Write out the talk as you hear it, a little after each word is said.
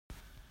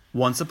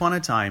Once upon a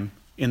time,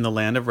 in the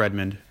land of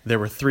Redmond, there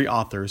were 3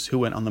 authors who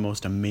went on the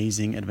most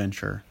amazing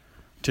adventure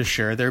to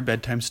share their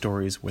bedtime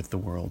stories with the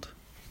world.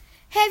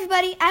 Hey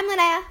everybody, I'm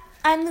Linnea.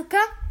 I'm Luca.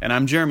 And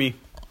I'm Jeremy.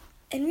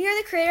 And we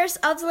are the creators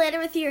of The Land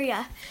of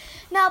Etheria.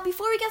 Now,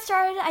 before we get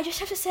started, I just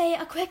have to say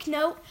a quick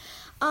note.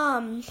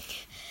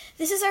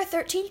 This is our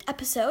 13th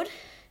episode.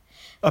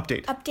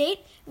 Update,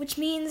 which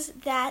means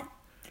that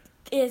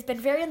it has been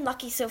very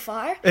unlucky so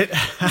far.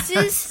 This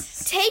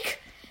is take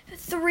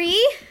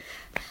 3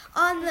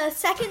 on the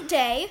second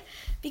day,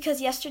 because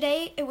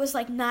yesterday it was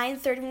like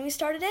 9:30 when we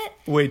started it.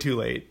 Way too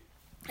late.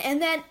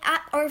 And then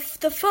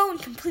the phone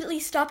completely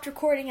stopped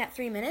recording at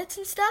 3 minutes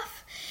and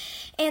stuff.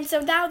 And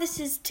so now this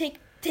is take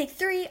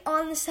 3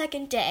 on the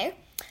second day.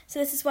 So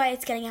this is why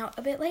it's getting out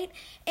a bit late.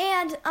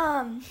 And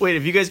wait,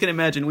 if you guys can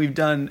imagine, we've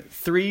done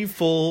 3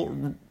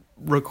 full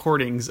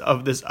recordings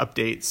of this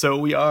update. So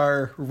we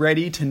are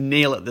ready to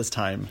nail it this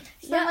time.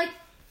 Yeah, like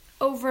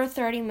over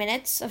 30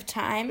 minutes of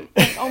time.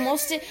 Like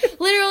almost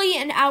literally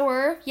an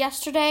hour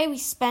yesterday we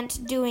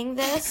spent doing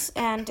this,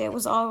 and it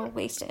was all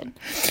wasted.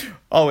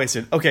 All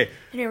wasted. Okay.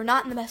 And we were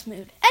not in the best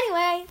mood.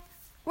 Anyway,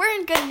 we're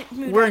in good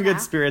mood. We're in good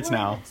spirits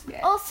now.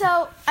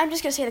 Also, I'm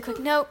just going to say the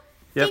quick note.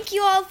 Yep. Thank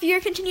you all for your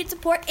continued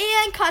support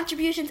and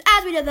contributions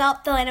as we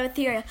develop The Land of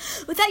Etheria.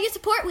 Without your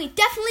support, we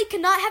definitely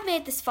could not have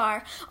made this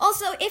far.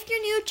 Also, if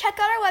you're new, check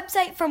out our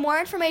website for more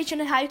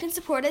information on how you can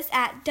support us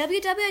at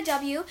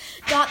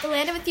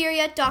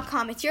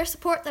www.thelandofertheria.com. It's your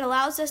support that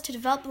allows us to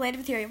develop The Land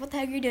of Etheria. What the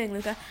heck are you doing,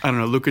 Luca? I don't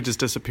know. Luca just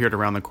disappeared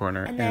around the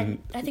corner. And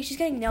then I think she's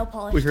getting nail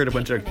polish. We heard a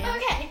bunch of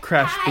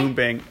crash, boom,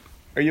 bang.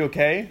 Are you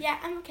okay? Yeah,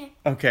 I'm okay.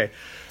 Okay.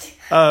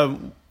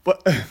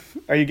 What,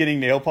 are you getting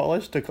nail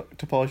polish to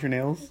polish your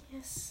nails?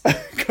 Yes.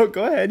 Go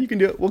ahead. You can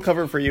do it. We'll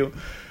cover it for you.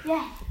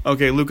 Yeah.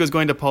 Okay, Luca's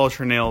going to polish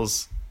her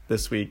nails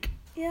this week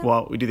Yeah.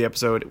 while we do the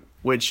episode,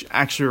 which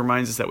actually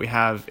reminds us that we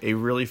have a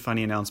really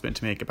funny announcement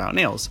to make about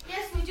nails.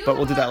 Yes, we do. But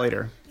we'll do that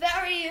later.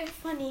 Very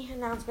funny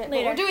announcement.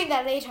 Later. But we're doing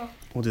that later.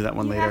 We'll do that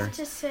one You later. have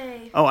to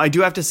say Oh, I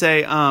do have to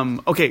say,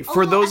 okay,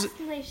 for a little those...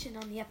 explanation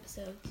on the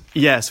episode.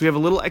 Yes, we have a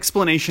little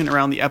explanation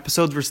around the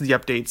episodes versus the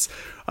updates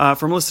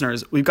from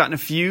listeners. We've gotten a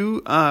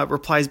few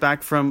replies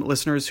back from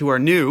listeners who are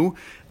new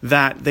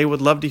that they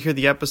would love to hear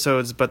the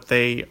episodes, but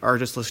they are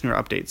just listening to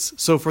our updates.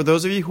 So for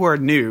those of you who are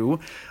new,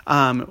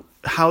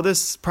 how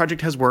this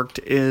project has worked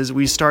is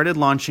we started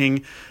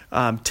launching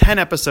 10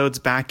 episodes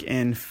back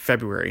in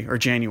February or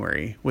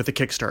January with a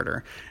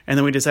Kickstarter. And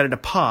then we decided to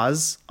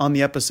pause on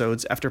the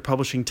episodes after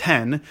publishing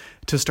 10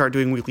 to start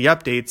doing weekly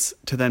updates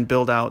to then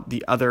build out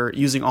the other,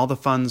 using all the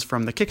funds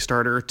from the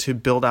Kickstarter to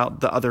build out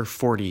the other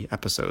 40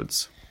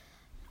 episodes.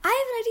 I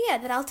have an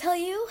idea that I'll tell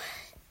you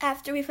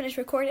after we finish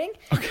recording,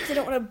 because I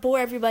don't want to bore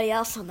everybody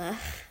else on the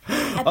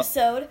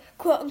episode.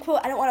 Quote unquote,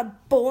 I don't want to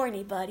bore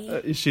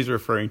anybody. She's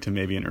referring to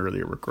maybe an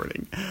earlier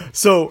recording.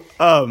 So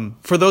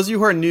for those of you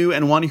who are new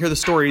and want to hear the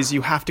stories,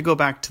 you have to go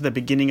back to the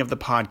beginning of the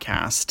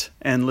podcast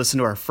and listen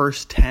to our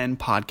first 10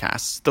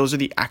 podcasts. Those are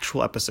the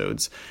actual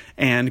episodes.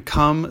 And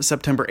come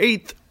September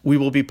 8th, we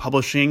will be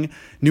publishing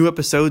new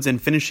episodes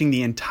and finishing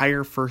the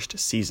entire first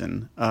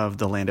season of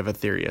The Land of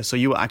Etheria. So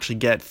you will actually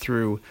get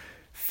through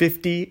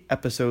 50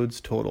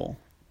 episodes total.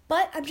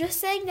 But I'm just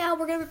saying now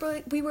we're going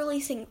to be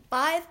releasing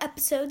 5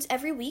 episodes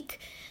every week.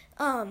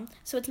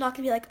 So it's not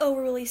going to be like, oh,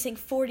 we're releasing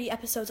 40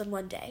 episodes on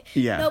one day.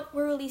 Yeah. Nope,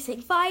 we're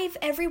releasing 5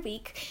 every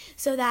week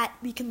so that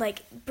we can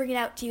like bring it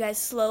out to you guys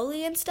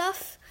slowly and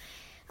stuff.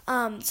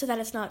 So that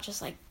it's not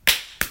just like,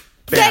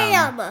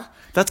 bam!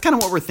 That's kind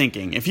of what we're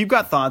thinking. If you've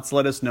got thoughts,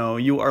 let us know.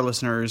 You, our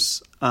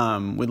listeners,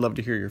 we'd love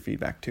to hear your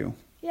feedback too.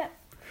 Yeah.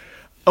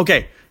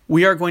 Okay,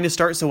 we are going to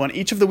start. So on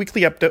each of the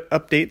weekly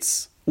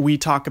updates, we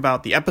talk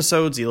about the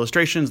episodes, the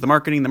illustrations, the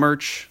marketing, the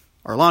merch,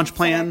 our launch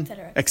plan,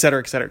 et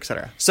cetera.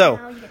 So,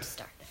 Now you get to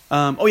start.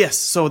 oh yes,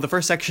 so the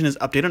first section is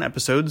update on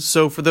episodes.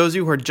 So for those of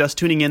you who are just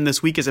tuning in,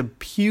 this week is a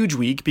huge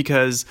week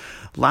because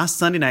last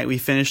Sunday night we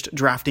finished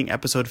drafting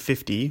episode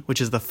 50, which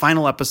is the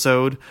final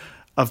episode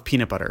of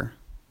Peanut Butter.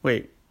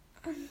 Wait.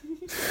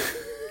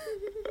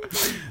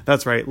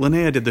 That's right.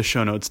 Linnea did the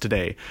show notes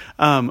today.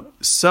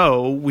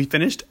 So we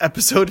finished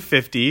episode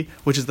 50,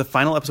 which is the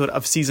final episode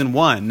of season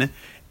 1.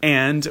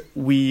 And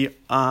we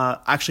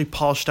actually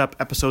polished up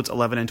episodes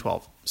 11 and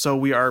 12. So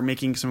we are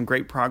making some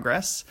great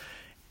progress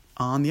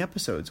on the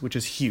episodes, which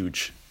is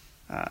huge.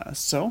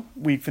 So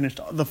we finished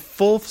the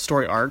full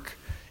story arc.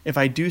 If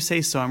I do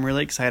say so, I'm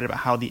really excited about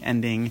how the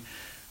ending,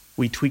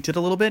 we tweaked it a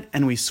little bit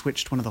and we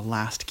switched one of the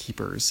last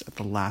keepers at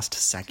the last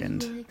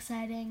second.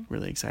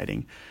 Really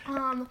exciting.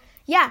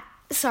 Yeah.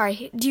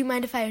 Sorry. Do you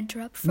mind if I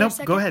interrupt for a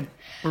second? No, go ahead.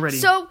 We're ready.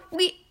 So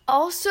we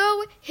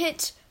also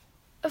hit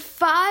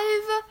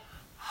 500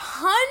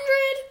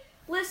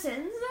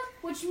 listens,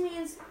 which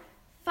means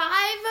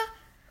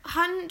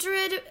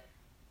 500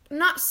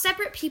 not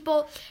separate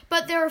people,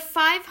 but there are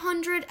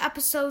 500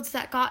 episodes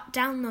that got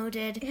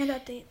downloaded.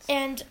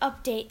 And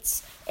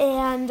updates.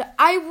 And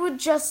I would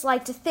just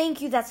like to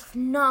thank you. That's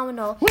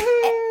phenomenal. Woo!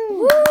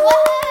 Woo!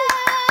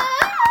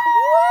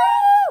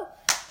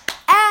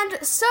 And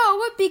so,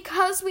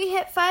 because we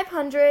hit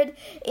 500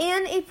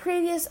 in a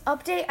previous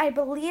update, I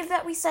believe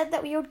that we said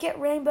that we would get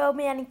rainbow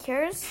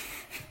manicures.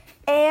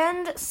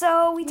 And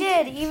so we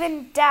did.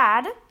 Even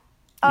Dad.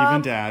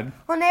 Dad.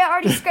 Linnea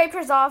already scraped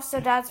hers off, so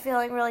Dad's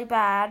feeling really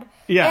bad.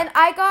 Yeah. And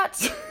I got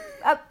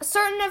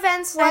certain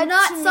events led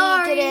to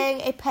me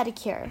getting a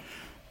pedicure.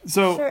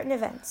 Certain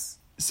events.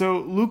 So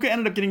Luca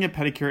ended up getting a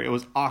pedicure. It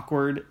was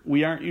awkward.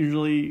 We aren't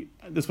usually...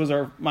 This was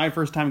my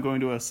first time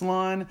going to a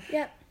salon.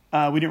 Yep.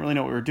 We didn't really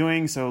know what we were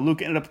doing. So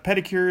Luca ended up with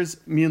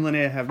pedicures. Me and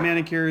Linnea have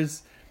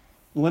manicures.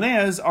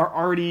 Linnea's are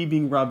already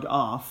being rubbed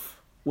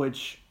off,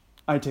 which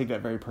I take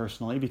that very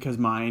personally because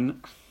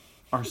mine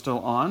are still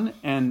on.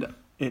 And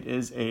it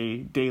is a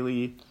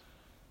daily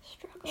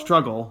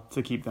struggle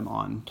to keep them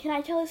on. Can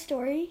I tell a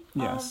story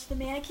Yes. of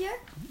the manicure?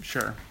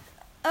 Sure.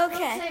 Okay.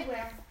 Don't say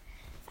where.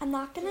 I'm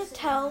not going to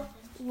tell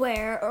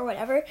where or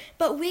whatever,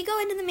 but we go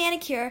into the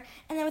manicure,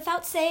 and then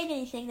without saying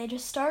anything, they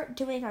just start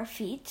doing our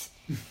feet.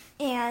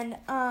 And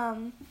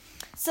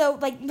so,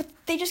 like,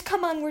 they just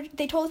come on,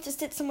 they told us to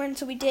sit somewhere, and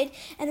so we did,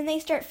 and then they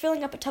start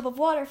filling up a tub of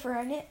water for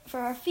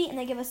our feet, and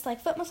they give us,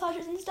 like, foot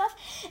massages and stuff.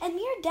 And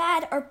me or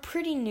Dad are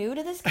pretty new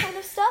to this kind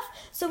of stuff,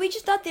 so we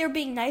just thought they were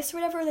being nice or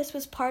whatever. This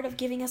was part of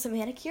giving us a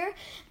manicure.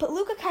 But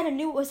Luca kind of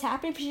knew what was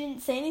happening, but she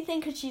didn't say anything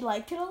because she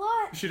liked it a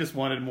lot. She just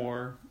wanted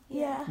more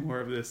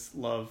of this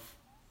love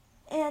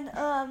and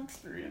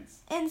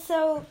experience. And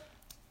so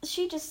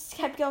she just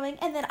kept going,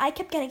 and then I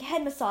kept getting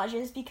head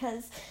massages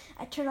because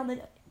I turned on the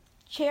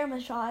chair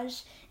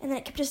massage, and then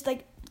it kept just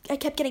like I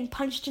kept getting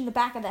punched in the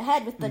back of the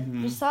head with the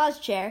massage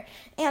chair,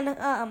 and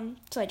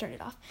so I turned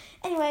it off.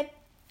 Anyway,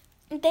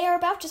 they are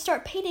about to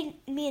start painting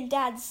me and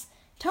Dad's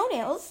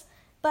toenails,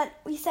 but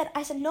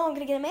I said no, I'm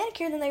gonna get a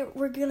manicure. And then they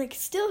were gonna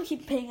still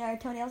keep painting our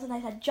toenails, and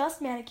I said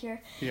just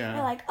manicure. Yeah. And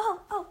they're like,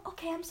 oh,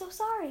 okay, I'm so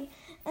sorry.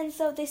 And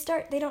so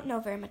they don't know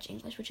very much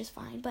English, which is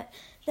fine, but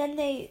then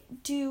they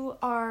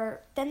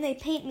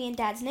paint me and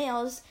Dad's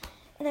nails,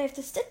 and I have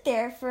to sit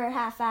there for a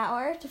half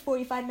hour to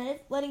 45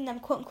 minutes, letting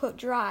them quote unquote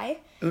dry.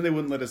 And then they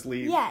wouldn't let us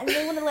leave. Yeah, and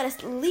they wouldn't let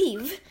us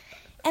leave.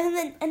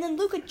 And then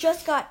Luca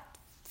just got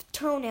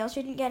toenails.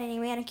 She didn't get any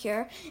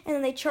manicure, and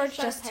then they charged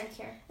us.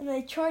 And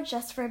they charged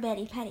us for a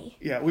mani-pedi.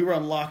 Yeah, we were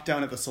on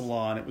lockdown at the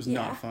salon. It was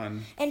not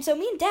fun. And so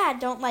me and Dad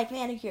don't like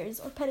manicures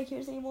or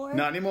pedicures anymore.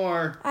 Not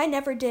anymore. I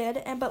never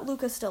did, but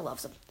Luca still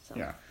loves them. So.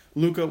 Yeah,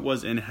 Luca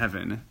was in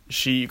heaven.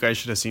 You guys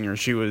should have seen her.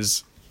 She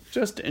was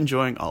just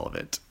enjoying all of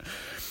it.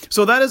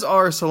 So that is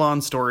our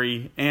salon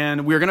story,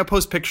 and we're gonna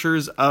post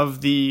pictures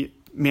of the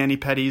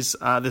mani-pedis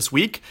this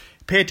week.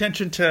 Pay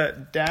attention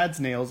to Dad's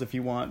nails if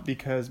you want,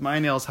 because my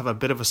nails have a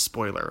bit of a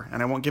spoiler.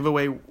 And I won't give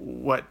away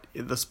what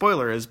the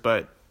spoiler is,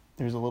 but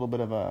there's a little bit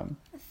of a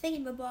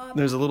thingamabob.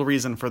 There's a little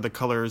reason for the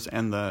colors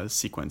and the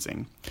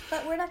sequencing.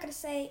 But we're not going to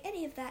say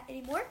any of that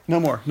anymore. No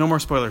more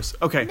spoilers.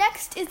 Okay.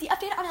 Next is the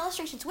update on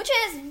illustrations, which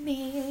is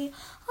me.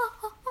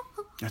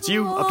 That's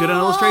you. Update on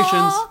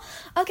illustrations.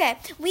 Okay,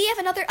 we have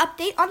another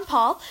update on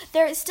Paul.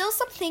 There is still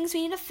some things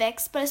we need to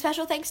fix, but a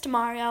special thanks to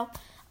Mario.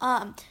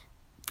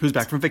 Who's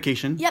back from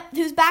vacation. Yep,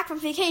 who's back from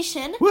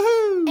vacation.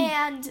 Woohoo!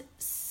 And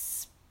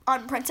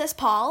on Princess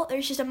Paul,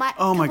 there's just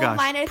oh my gosh.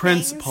 minor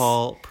Prince things.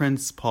 Paul.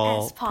 Princess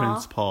Paul.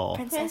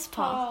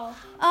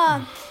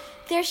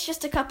 There's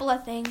just a couple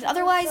of things.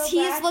 Otherwise,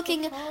 he is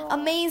looking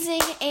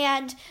amazing,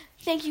 and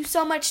thank you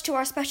so much to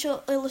our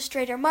special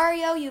illustrator,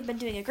 Mario. You've been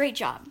doing a great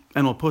job.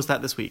 And we'll post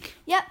that this week.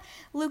 Yep.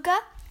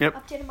 Luca? Yep.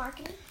 Updated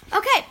marketing.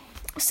 Okay.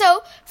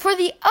 So, for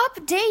the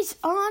update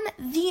on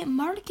the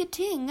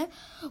marketing,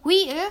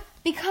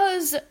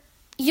 because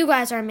you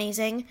guys are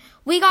amazing,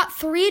 we got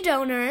 3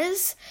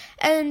 donors,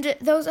 and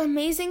those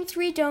amazing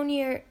 3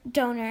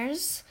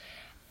 donors,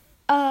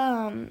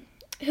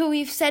 who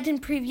we've said in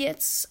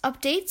previous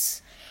updates,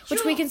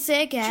 which we can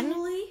say again.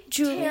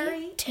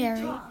 Julie,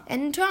 Terry,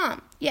 and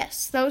Tom.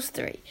 Yes, those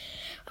 3.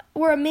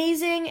 Were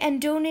amazing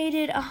and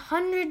donated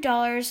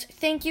 $100.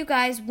 Thank you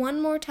guys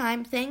one more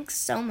time. Thanks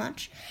so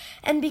much.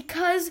 And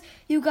because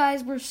you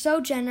guys were so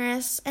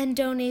generous and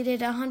donated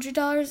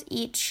 $100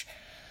 each,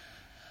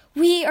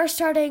 we are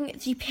starting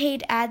the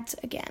paid ads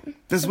again.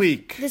 This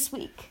week. So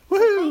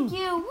Woohoo! thank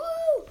you.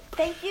 Woo!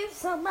 Thank you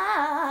so much.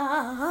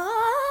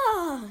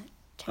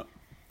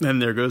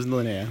 And there goes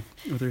Linnea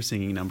with her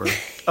singing number.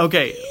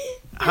 Okay,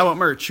 how about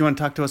merch? You want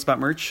to talk to us about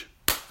merch?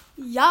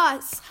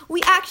 Yes,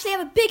 we actually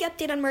have a big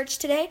update on merch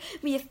today.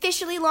 We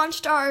officially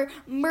launched our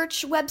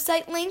merch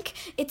website link.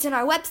 It's in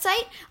our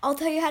website. I'll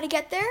tell you how to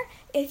get there.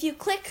 If you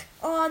click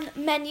on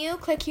menu,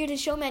 click here to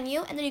show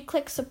menu, and then you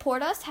click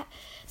support us,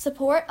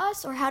 or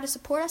how to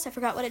support us. I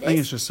forgot what it is. I think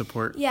it's just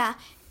support. Yeah,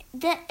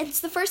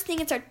 it's the first thing.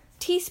 It's our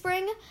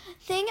Teespring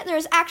thing.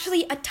 There's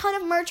actually a ton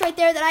of merch right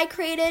there that I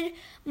created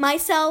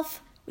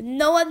myself with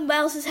no one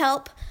else's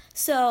help.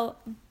 So,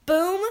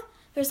 boom.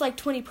 There's like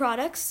 20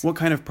 products. What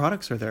kind of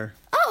products are there?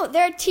 Oh,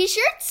 there are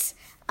t-shirts,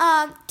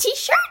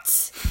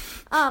 hoodies,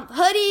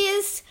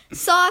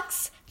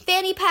 socks,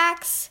 fanny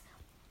packs,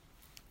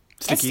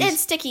 Stickies. and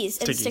stickies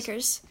and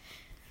stickers.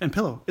 And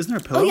pillow. Isn't there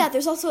a pillow? Oh, yeah,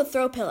 there's also a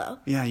throw pillow.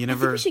 Yeah, I think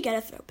we should get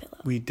a throw pillow.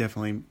 We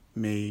definitely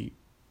may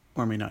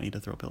or may not need a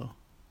throw pillow.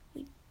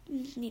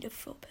 need a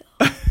full pill.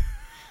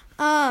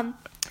 And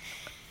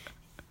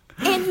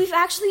we've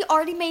actually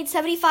already made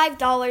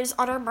 $75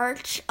 on our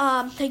merch.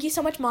 Thank you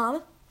so much,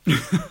 Mom.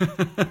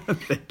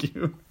 Thank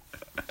you.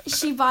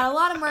 She bought a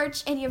lot of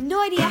merch, and you have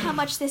no idea how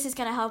much this is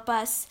going to help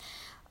us.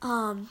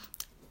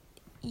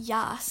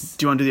 Yes.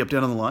 Do you want to do the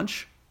update on the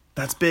launch?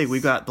 That's big.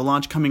 We've got the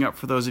launch coming up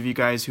for those of you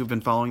guys who've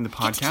been following the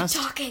podcast.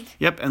 Keep talking.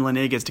 Yep, and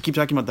Linnea gets to keep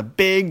talking about the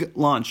big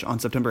launch on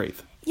September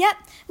 8th. Yep,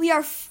 we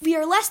are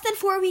less than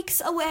 4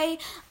 weeks away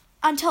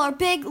until our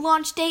big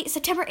launch date,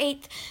 September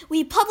 8th.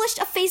 We published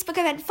a Facebook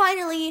event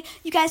finally.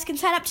 You guys can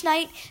sign up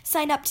tonight,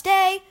 sign up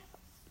today,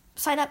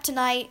 sign up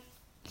tonight,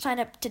 sign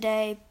up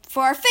today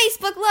for our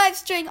Facebook live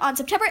stream on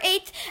September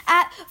 8th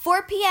at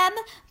 4 p.m.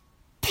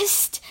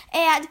 Pist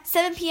and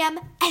 7 p.m.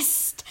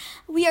 Est.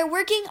 We are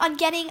working on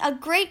getting a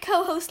great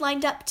co-host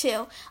lined up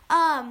too.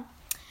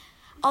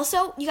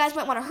 Also, you guys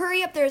might want to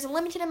hurry up. There's a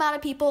limited amount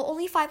of people.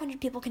 Only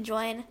 500 people can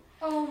join.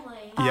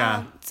 Only.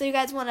 Yeah. So you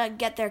guys want to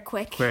get there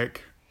quick.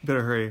 Quick.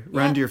 Better hurry.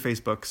 Run to your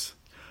Facebooks.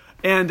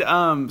 And,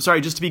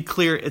 sorry, just to be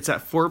clear, it's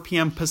at 4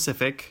 p.m.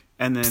 Pacific,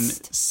 and then,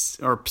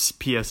 or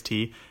PST,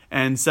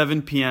 and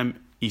 7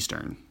 p.m.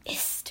 Eastern.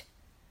 Est.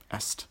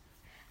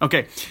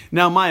 Okay,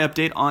 now my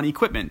update on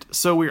equipment.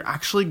 So we're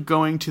actually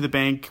going to the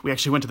bank. We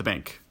actually went to the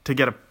bank to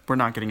get we're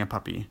not getting a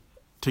puppy.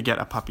 To get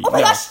a puppy. Oh my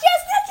gosh,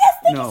 yes!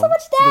 Thank you so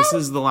much, Dad! This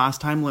is the last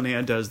time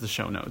Linnea does the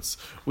show notes.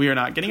 We are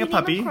not getting a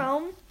puppy. Can we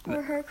name him Chrome?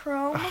 Or her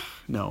Chrome?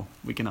 No,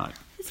 we cannot.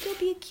 It's gonna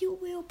be a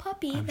cute little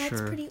puppy. I'm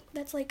sure.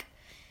 That's like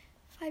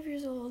 5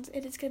 years old,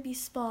 and it's gonna be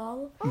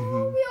small.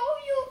 Oh,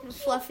 you And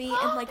fluffy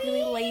and like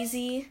really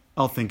lazy.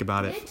 I'll think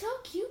about it. It's so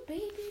cute,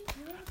 baby.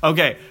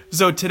 Okay,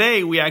 so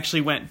today we actually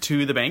went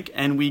to the bank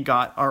and we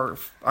got our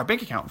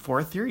bank account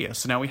for Etheria.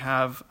 So now we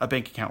have a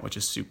bank account, which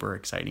is super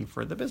exciting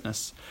for the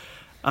business.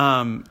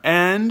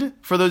 And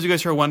for those of you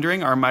guys who are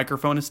wondering, our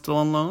microphone is still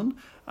on loan.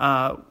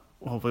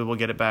 Hopefully we'll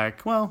get it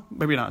back. Well,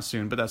 maybe not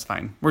soon, but that's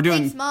fine.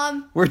 Thanks,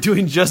 Mom. We're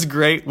doing just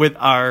great with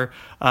our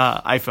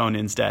iPhone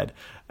instead.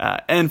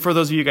 And for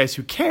those of you guys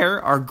who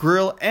care, our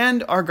grill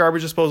and our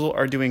garbage disposal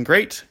are doing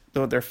great.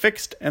 Though they're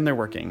fixed and they're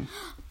working.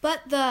 But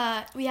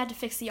we had to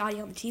fix the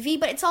audio and the TV,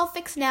 but it's all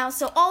fixed now,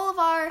 so all of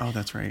our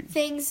that's right.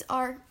 things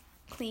are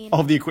clean.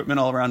 All of the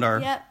equipment all around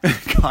our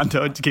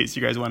condo, in case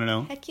you guys want to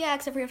know. Heck yeah,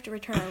 except we have to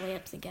return our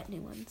lamps and get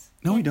new ones.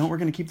 No, we don't. We're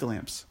going to keep the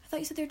lamps. I thought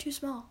you said they're too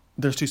small.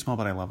 They're too small,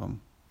 but I love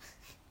them.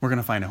 We're going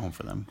to find a home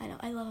for them. I know,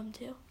 I love them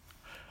too.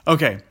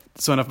 Okay,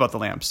 so enough about the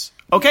lamps.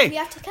 Okay. We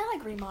have to kind of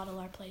like remodel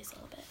our place a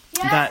little bit.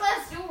 Yes,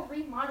 let's do a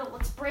remodel.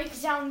 Let's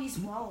break down these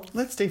walls.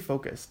 Let's stay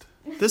focused.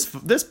 This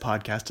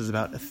podcast is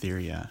about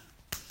Etheria.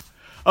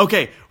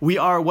 Okay,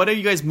 what are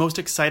you guys most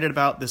excited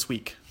about this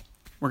week?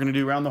 We're going to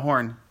do Round the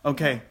Horn.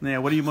 Okay, Naya,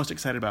 what are you most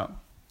excited about?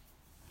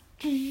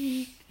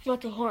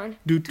 Like a horn.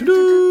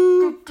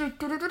 Do-do-do.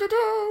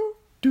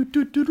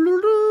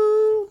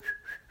 Do-do-do-do-do.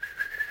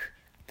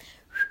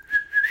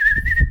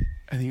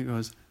 I think it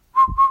goes...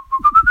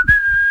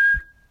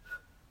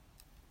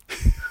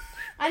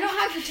 I don't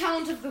have the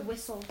talent of the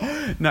whistle.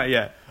 Not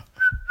yet.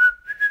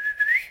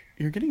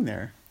 You're getting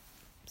there.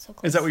 So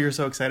close. Is that what you're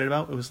so excited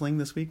about, whistling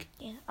this week?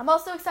 Yeah. I'm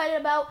also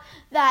excited about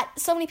that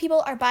so many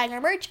people are buying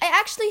our merch. I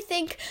actually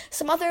think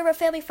some other of our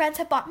family friends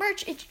have bought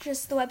merch. It's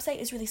just the website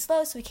is really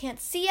slow, so we can't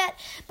see it.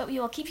 But we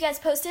will keep you guys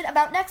posted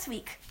about next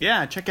week.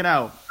 Yeah, check it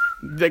out.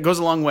 That goes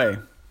a long way.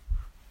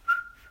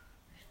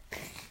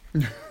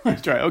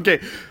 Let's try.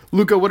 Okay,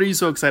 Luca, what are you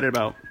so excited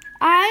about?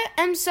 I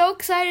am so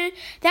excited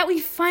that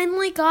we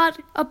finally got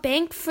a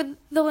bank for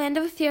the land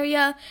of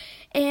Etheria,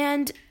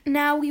 and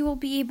now we will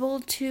be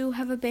able to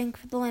have a bank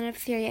for the land of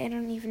Etheria. I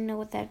don't even know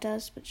what that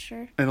does, but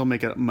sure. It'll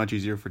make it much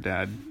easier for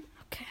Dad.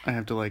 Okay. I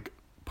have to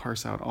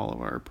parse out all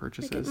of our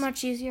purchases. Make it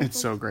much easier. It's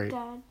so great.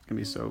 Dad. It's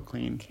gonna be so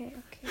clean. Okay.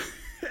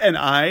 And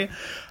I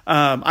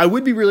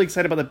would be really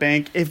excited about the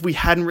bank if we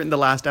hadn't written the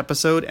last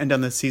episode and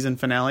done the season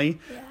finale,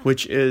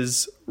 which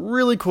is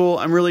really cool.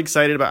 I'm really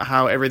excited about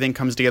how everything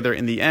comes together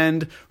in the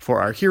end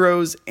for our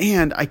heroes.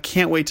 And I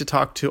can't wait to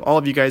talk to all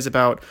of you guys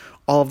about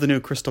all of the new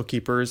Crystal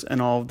Keepers and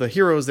all of the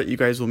heroes that you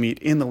guys will meet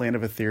in the land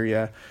of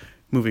Etheria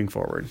moving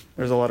forward.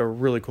 There's a lot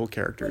of really cool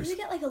characters. What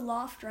if we get a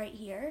loft right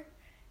here,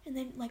 and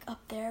then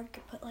up there we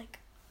could put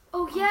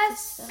Oh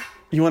yes!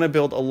 You want to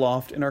build a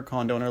loft in our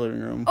condo in our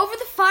living room? Over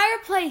the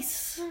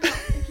fireplace! It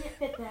can't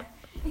fit there.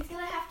 It's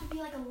gonna have to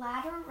be a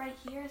ladder right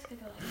here. It's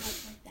gonna go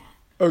like that.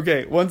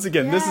 Okay, once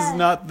again, This is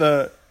not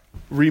the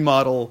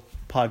remodel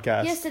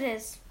podcast. Yes, it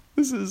is.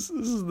 This is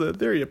the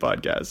Etheria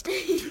podcast.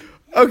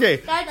 Okay.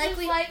 This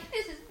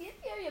is the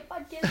Etheria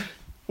podcast.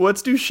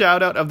 Let's do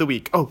shout out of the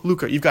week. Oh,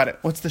 Luca, you've got it.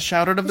 What's the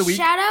shout out of the week?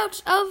 Shout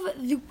out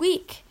of the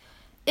week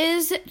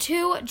is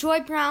to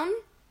Joy Brown.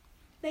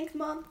 Thanks,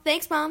 Mom.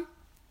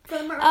 For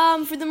the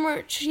merch. For the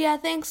merch. Yeah,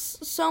 thanks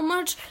so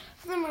much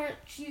for the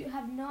merch. You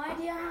have no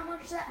idea how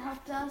much that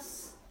helped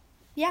us.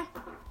 Yeah.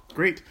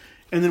 Great.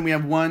 And then we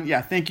have one.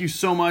 Yeah, thank you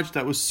so much.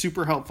 That was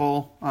super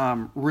helpful.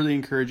 Really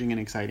encouraging and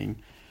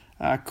exciting.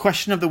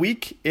 Question of the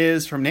week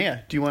is from Naya.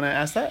 Do you want to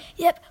ask that?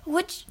 Yep.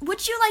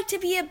 Would you like to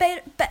be a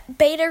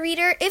beta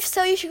reader? If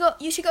so, you should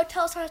go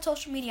tell us on our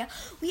social media.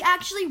 We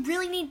actually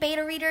really need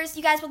beta readers.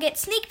 You guys will get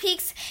sneak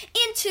peeks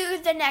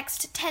into the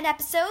next 10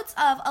 episodes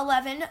of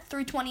 11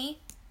 through 20.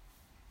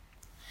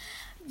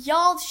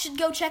 Y'all should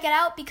go check it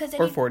out because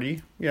or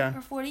 40, yeah.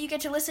 Or 40. You get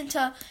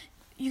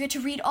to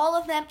read all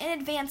of them in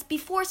advance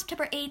before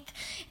September 8th,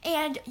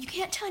 and you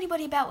can't tell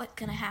anybody about what's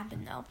gonna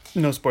happen though.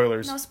 No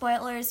spoilers. No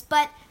spoilers,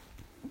 but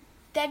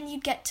then you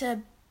get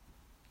to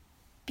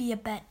be a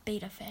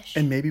beta fish.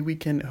 And maybe we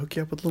can hook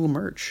you up with a little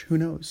merch. Who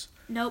knows?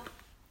 Nope.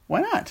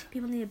 Why not?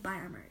 People need to buy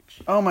our merch.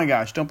 Oh my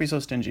gosh, don't be so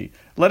stingy.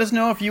 Let us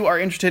know if you are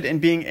interested in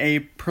being a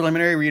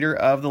preliminary reader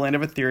of The Land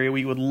of Etheria.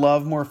 We would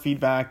love more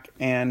feedback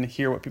and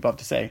hear what people have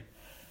to say.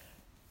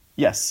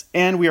 Yes,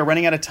 and we are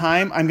running out of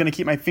time. I'm going to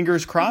keep my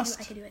fingers crossed.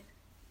 I can do it.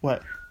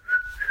 What?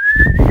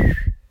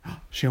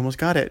 She almost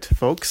got it,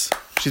 folks.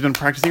 She's been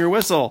practicing her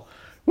whistle.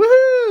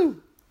 Woohoo!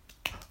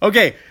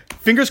 Okay,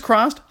 fingers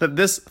crossed that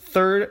this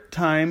third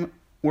time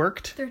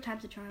worked. Third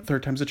time's a charm.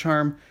 Third time's a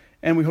charm.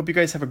 And we hope you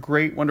guys have a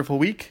great, wonderful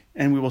week.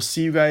 And we will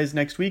see you guys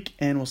next week.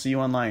 And we'll see you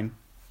online.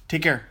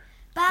 Take care.